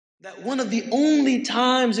that one of the only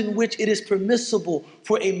times in which it is permissible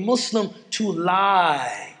for a Muslim to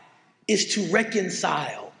lie is to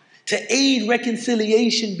reconcile, to aid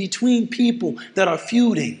reconciliation between people that are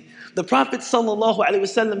feuding. The Prophet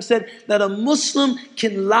ﷺ said that a Muslim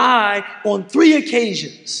can lie on 3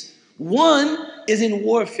 occasions. One is in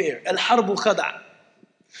warfare, al-harbu khada'.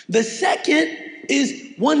 The second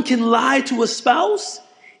is one can lie to a spouse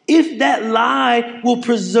if that lie will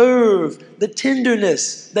preserve the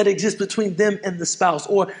tenderness that exists between them and the spouse,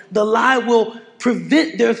 or the lie will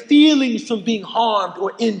prevent their feelings from being harmed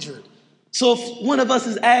or injured. So if one of us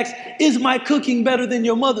is asked, is my cooking better than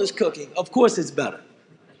your mother's cooking? Of course it's better.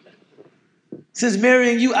 Since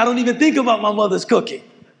marrying you, I don't even think about my mother's cooking.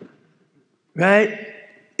 Right?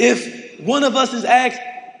 If one of us is asked,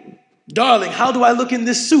 darling, how do I look in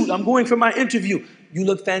this suit? I'm going for my interview. You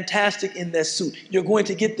look fantastic in that suit. You're going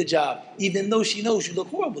to get the job, even though she knows you look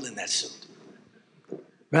horrible in that suit.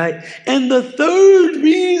 Right? And the third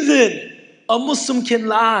reason a Muslim can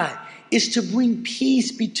lie is to bring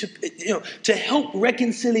peace, to help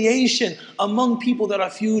reconciliation among people that are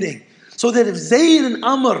feuding. So that if Zayd and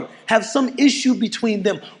Amr have some issue between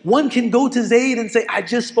them, one can go to Zayd and say, I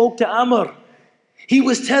just spoke to Amr. He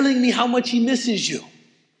was telling me how much he misses you.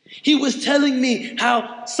 He was telling me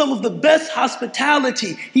how some of the best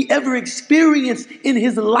hospitality he ever experienced in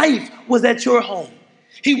his life was at your home.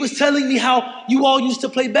 He was telling me how you all used to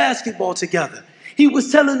play basketball together. He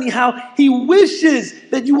was telling me how he wishes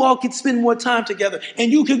that you all could spend more time together.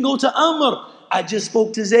 And you can go to Amr. I just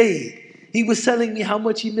spoke to Zayd. He was telling me how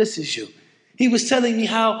much he misses you. He was telling me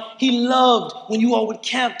how he loved when you all would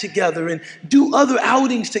camp together and do other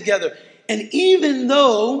outings together. And even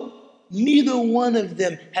though neither one of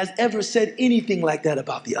them has ever said anything like that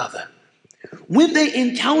about the other, when they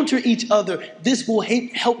encounter each other, this will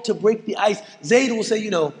help to break the ice. Zayd will say,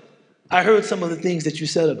 I heard some of the things that you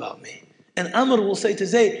said about me. And Amr will say to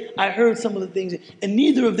Zayd, I heard some of the things. And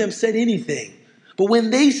neither of them said anything. But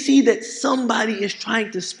when they see that somebody is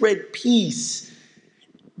trying to spread peace,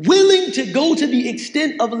 willing to go to the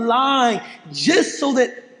extent of lying just so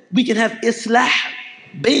that we can have islah,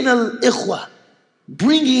 bain al-ikhwa,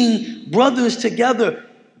 bringing brothers together,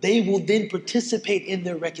 they will then participate in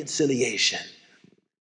their reconciliation.